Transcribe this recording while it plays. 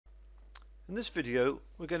In this video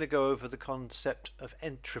we're going to go over the concept of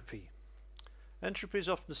entropy. Entropy is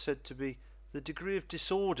often said to be the degree of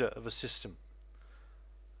disorder of a system,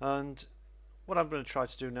 and what I'm going to try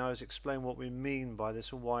to do now is explain what we mean by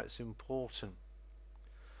this and why it's important.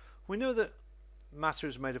 We know that matter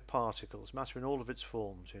is made of particles, matter in all of its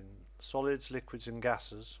forms, in solids, liquids and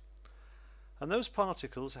gases, and those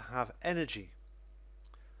particles have energy,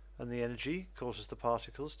 and the energy causes the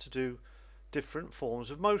particles to do different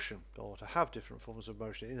forms of motion, or to have different forms of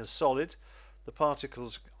motion. In a solid, the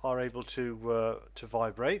particles are able to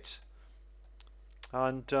vibrate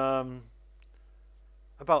and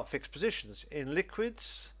about fixed positions. In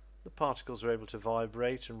liquids, the particles are able to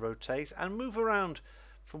vibrate and rotate and move around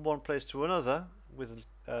from one place to another with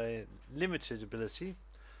a limited ability.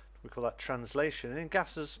 We call that translation. And in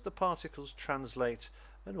gases, the particles translate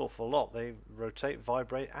an awful lot. They rotate,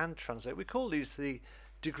 vibrate and translate. We call these the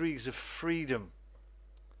degrees of freedom.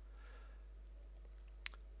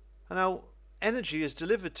 And now energy is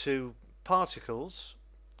delivered to particles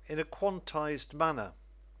in a quantized manner.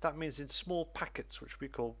 That means in small packets, which we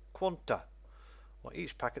call quanta. Well,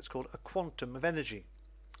 each packet is called a quantum of energy,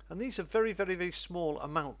 and these are very, very, very small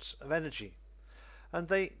amounts of energy, and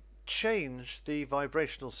they change the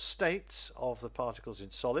vibrational states of the particles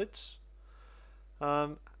in solids.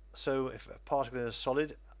 So if a particle in a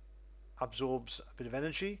solid absorbs a bit of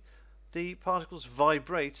energy, the particles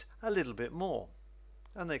vibrate a little bit more,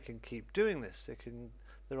 and they can keep doing this.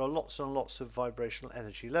 There are lots and lots of vibrational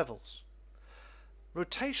energy levels.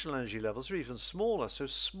 Rotational energy levels are even smaller, so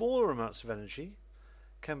smaller amounts of energy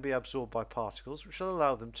can be absorbed by particles, which will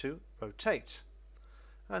allow them to rotate.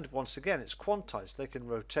 And once again, it's quantized. They can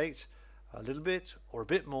rotate a little bit or a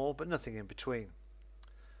bit more, but nothing in between.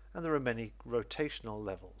 And there are many rotational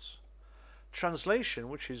levels. Translation,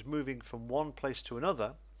 which is moving from one place to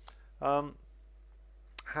another,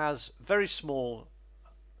 has very small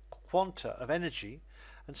quanta of energy,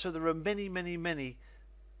 and so there are many, many, many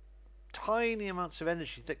tiny amounts of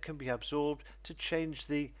energy that can be absorbed to change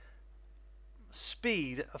the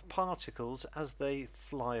speed of particles as they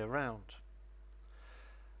fly around.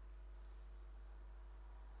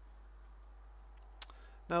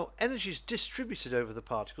 Now, energy is distributed over the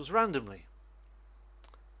particles randomly.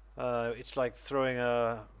 It's like throwing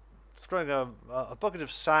a bucket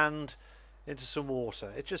of sand into some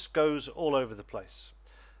water. It just goes all over the place.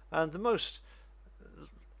 And the most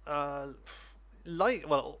all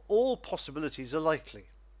possibilities are likely.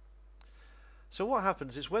 So what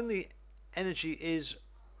happens is when the energy is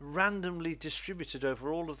randomly distributed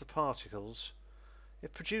over all of the particles,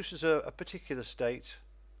 it produces a particular state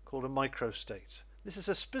called a microstate. This is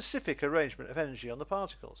a specific arrangement of energy on the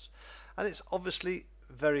particles, and it's obviously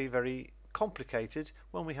very, very complicated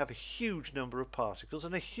when we have a huge number of particles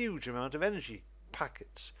and a huge amount of energy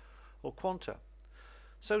packets or quanta.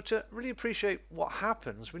 So to really appreciate what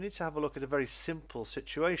happens, we need to have a look at a very simple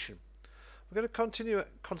situation. We're going to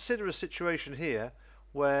consider a situation here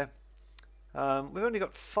where we've only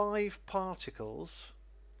got 5 particles,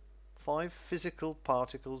 5 physical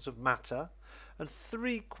particles of matter, and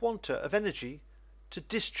 3 quanta of energy to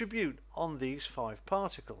distribute on these 5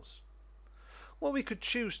 particles. Well, we could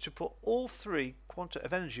choose to put all 3 quanta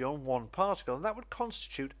of energy on one particle, and that would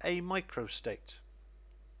constitute a microstate.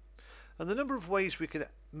 And the number of ways we could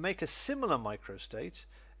make a similar microstate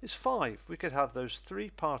is 5. We could have those 3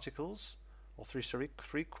 particles, or 3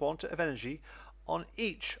 quanta of energy on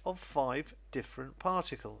each of 5 different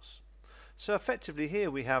particles. So effectively here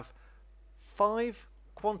we have 5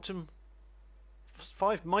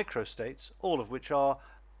 microstates, all of which are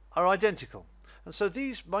identical. And so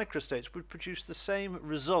these microstates would produce the same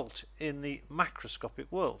result in the macroscopic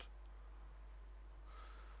world.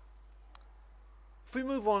 If we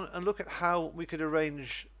move on and look at how we could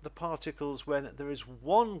arrange the particles when there is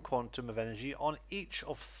 1 quantum of energy on each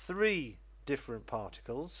of 3 different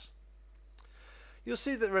particles, you'll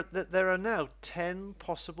see that there are now 10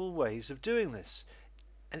 possible ways of doing this,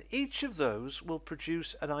 and each of those will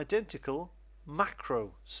produce an identical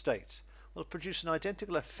macro state, will produce an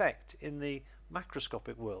identical effect in the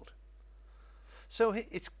macroscopic world. So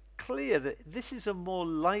it's clear that this is a more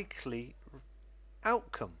likely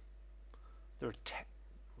outcome. There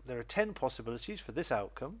are 10 possibilities for this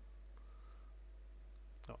outcome,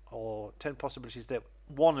 or 10 possibilities that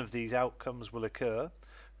one of these outcomes will occur,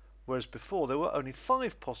 whereas before there were only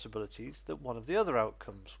 5 possibilities that one of the other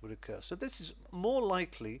outcomes would occur. So this is more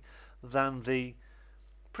likely than the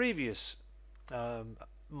previous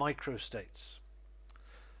microstates.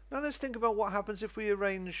 Now let's think about what happens if we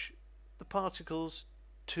arrange the particles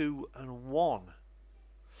 2 and 1.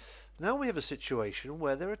 Now we have a situation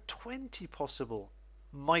where there are 20 possible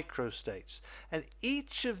microstates, and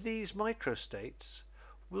each of these microstates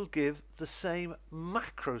will give the same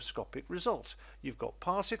macroscopic result. You've got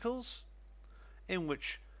particles in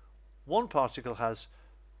which one particle has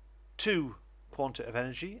 2 quanta of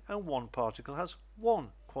energy and one particle has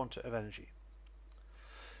 1 quanta of energy.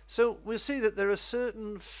 So we'll see that there are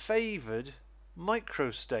certain favoured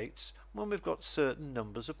microstates when we've got certain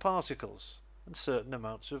numbers of particles and certain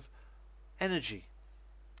amounts of energy.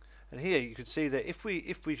 And here you can see that if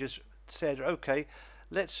we just said, okay,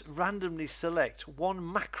 let's randomly select one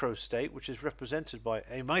macrostate which is represented by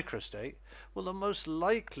a microstate, well, the most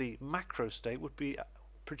likely macrostate would be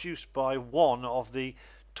produced by one of the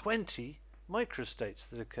 20 microstates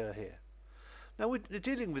that occur here. Now we're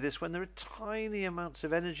dealing with this when there are tiny amounts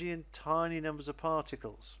of energy and tiny numbers of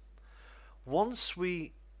particles. Once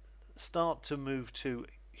we start to move to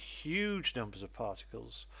huge numbers of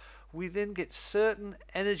particles, we then get certain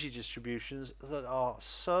energy distributions that are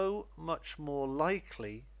so much more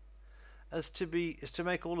likely as to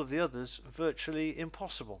make all of the others virtually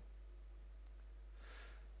impossible.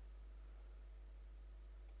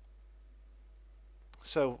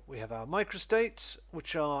 So we have our microstates,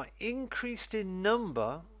 which are increased in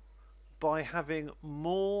number by having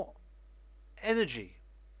more energy.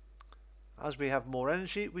 As we have more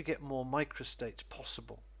energy, we get more microstates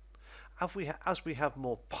possible. As we have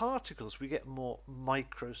more particles, we get more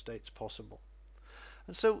microstates possible.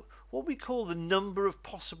 And so what we call the number of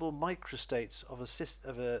possible microstates of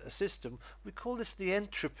a system, we call this the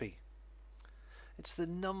entropy. It's the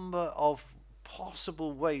number of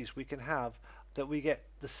possible ways we can have that we get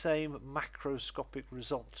the same macroscopic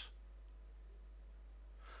result.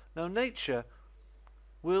 Now nature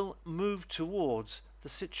will move towards the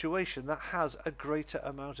situation that has a greater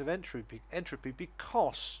amount of entropy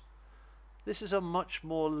because this is a much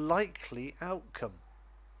more likely outcome.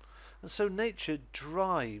 And so nature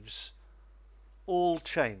drives all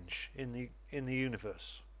change in the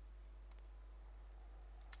universe.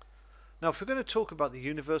 Now if we're going to talk about the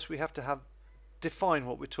universe, we have to define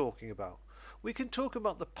what we're talking about. We can talk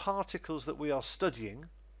about the particles that we are studying,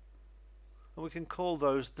 and we can call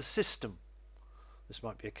those the system. This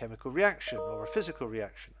might be a chemical reaction or a physical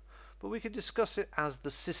reaction, but we can discuss it as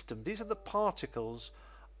the system. These are the particles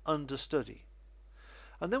under study.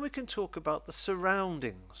 And then we can talk about the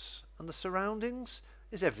surroundings, and the surroundings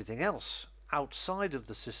is everything else outside of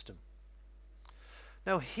the system.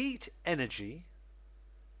 Now heat energy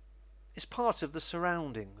is part of the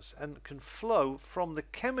surroundings and can flow from the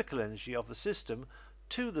chemical energy of the system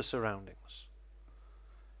to the surroundings.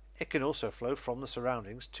 It can also flow from the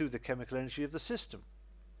surroundings to the chemical energy of the system.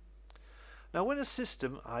 Now when a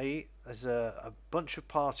system, i.e. there's a bunch of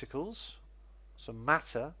particles, some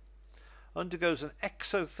matter, undergoes an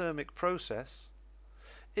exothermic process,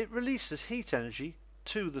 it releases heat energy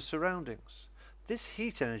to the surroundings. This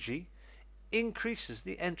heat energy increases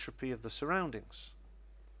the entropy of the surroundings.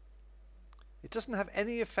 It doesn't have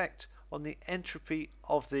any effect on the entropy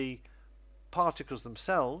of the particles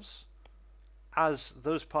themselves, as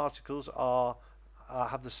those particles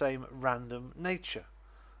have the same random nature.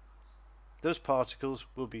 Those particles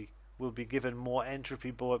will be given more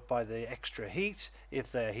entropy by the extra heat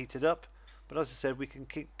if they're heated up, but as I said, we can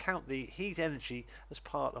count the heat energy as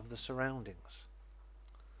part of the surroundings.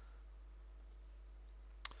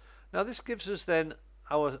 Now this gives us then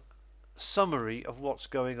our summary of what's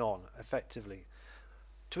going on effectively.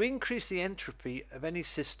 To increase the entropy of any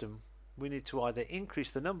system, we need to either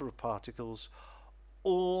increase the number of particles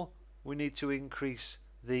or we need to increase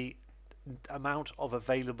the amount of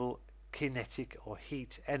available kinetic or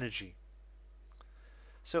heat energy.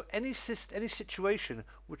 So any situation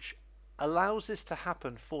which allows this to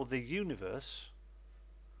happen for the universe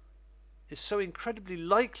is so incredibly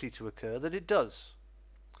likely to occur that it does.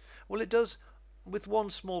 Well, it does with one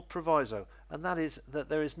small proviso, and that is that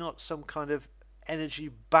there is not some kind of energy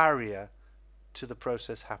barrier to the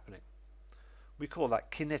process happening. We call that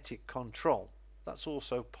kinetic control. That's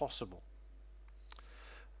also possible.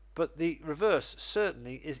 But the reverse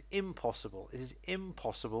certainly is impossible. It is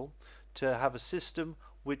impossible to have a system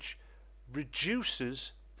which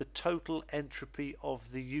reduces the total entropy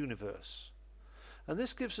of the universe. And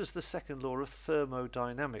this gives us the second law of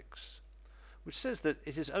thermodynamics, which says that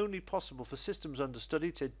it is only possible for systems under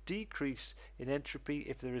study to decrease in entropy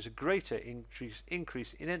if there is a greater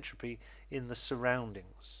increase in entropy in the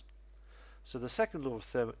surroundings. So the second law of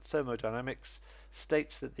thermodynamics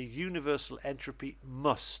states that the universal entropy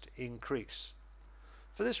must increase.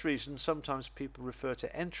 For this reason, sometimes people refer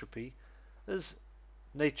to entropy as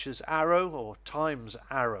nature's arrow or time's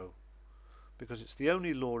arrow, because it's the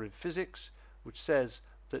only law in physics which says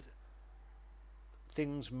that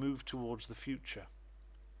things move towards the future.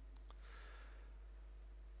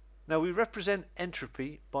 Now we represent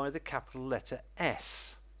entropy by the capital letter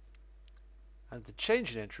S, and the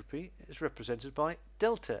change in entropy is represented by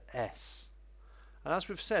delta S. And as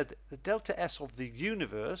we've said, the delta S of the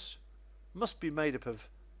universe must be made up of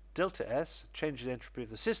delta S, change in entropy of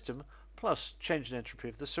the system, plus change in entropy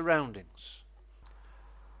of the surroundings.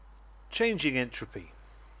 Changing entropy.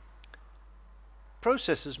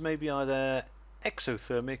 Processes may be either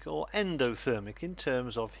exothermic or endothermic in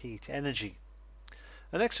terms of heat energy.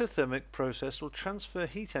 An exothermic process will transfer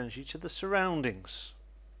heat energy to the surroundings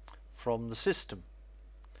from the system.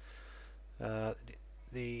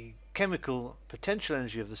 The chemical potential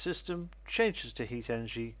energy of the system changes to heat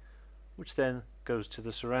energy, which then goes to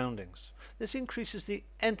the surroundings. This increases the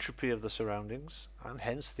entropy of the surroundings and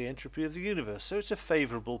hence the entropy of the universe, so it's a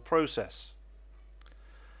favourable process.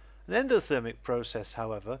 An endothermic process,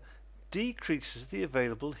 however, decreases the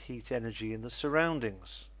available heat energy in the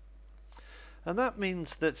surroundings. And that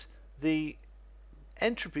means that the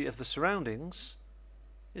entropy of the surroundings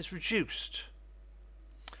is reduced.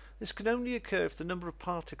 This can only occur if the number of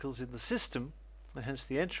particles in the system, and hence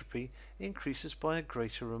the entropy, increases by a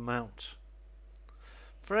greater amount.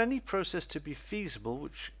 For any process to be feasible,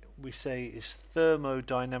 which we say is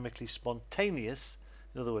thermodynamically spontaneous,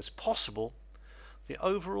 in other words possible, the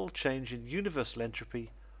overall change in universal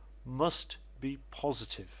entropy must be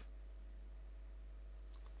positive.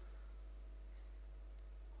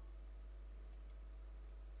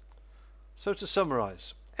 So to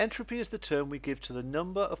summarise, entropy is the term we give to the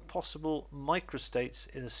number of possible microstates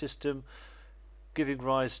in a system, giving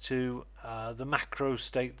rise to the macro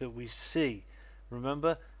state that we see.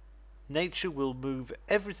 Remember, nature will move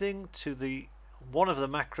everything to one of the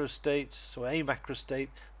macro states, so a macro state,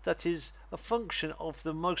 that is a function of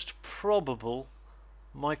the most probable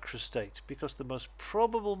microstate, because the most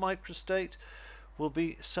probable microstate will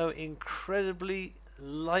be so incredibly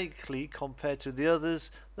likely compared to the others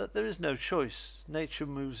that there is no choice. Nature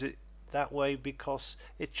moves it that way because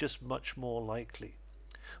it's just much more likely.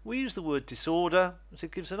 We use the word disorder as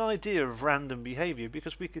it gives an idea of random behavior,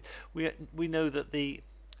 because we know that the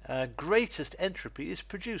greatest entropy is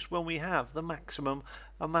produced when we have the maximum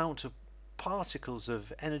amount of particles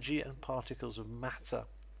of energy and particles of matter.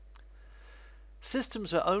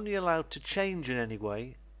 Systems are only allowed to change in any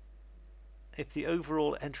way if the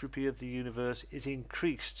overall entropy of the universe is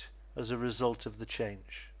increased as a result of the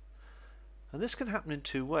change. And this can happen in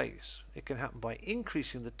two ways. It can happen by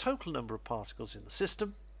increasing the total number of particles in the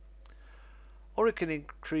system, or it can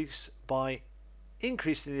increase by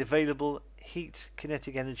increasing the available heat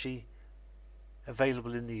kinetic energy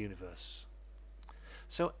available in the universe.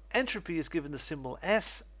 So entropy is given the symbol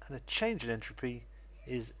S, and a change in entropy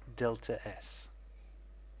is delta S.